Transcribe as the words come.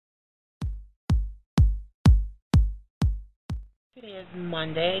Today is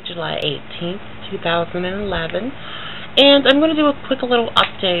Monday, July 18th, 2011, and I'm going to do a quick little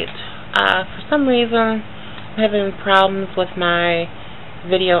update. For some reason, I'm having problems with my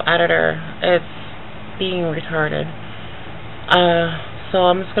video editor. It's being retarded. So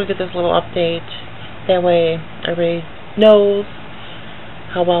I'm just going to do this little update. That way everybody knows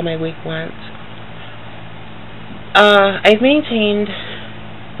how well my week went. I've maintained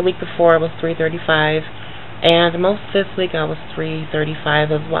the week before was 335. And most this week I was 335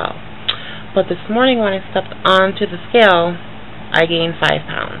 as well. But this morning when I stepped onto the scale, I gained 5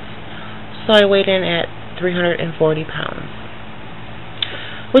 pounds. So I weighed in at 340 pounds.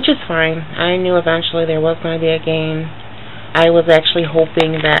 Which is fine. I knew eventually there was going to be a gain. I was actually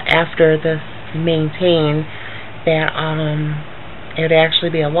hoping that after this maintain that it would actually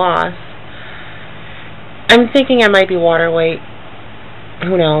be a loss. I'm thinking I might be water weight.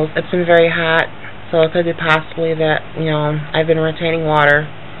 Who knows? It's been very hot. So it could be possibly that, I've been retaining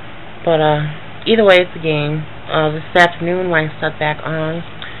water. But either way, it's a gain. This afternoon when I stepped back on,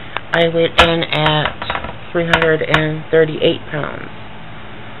 I weighed in at 338 pounds.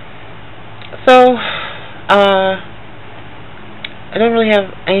 So, I don't really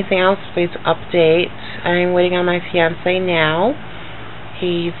have anything else for you to update. I'm waiting on my fiance now.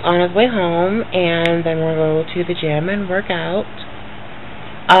 He's on his way home, and then we'll go to the gym and work out.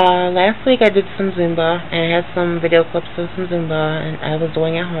 Last week I did some Zumba, and I had some video clips of some Zumba, and I was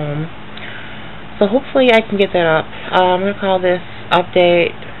doing at home. So hopefully I can get that up. I'm going to call this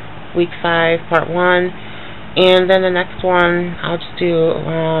update week 5 part 1, and then the next one I'll just do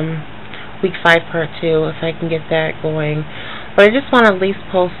week 5 part 2 if I can get that going. But I just want to at least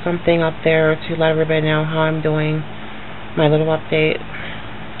post something up there to let everybody know how I'm doing my little update.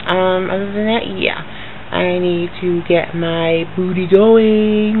 Other than that, yeah. I need to get my booty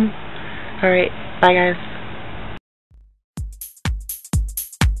going. Alright, bye guys.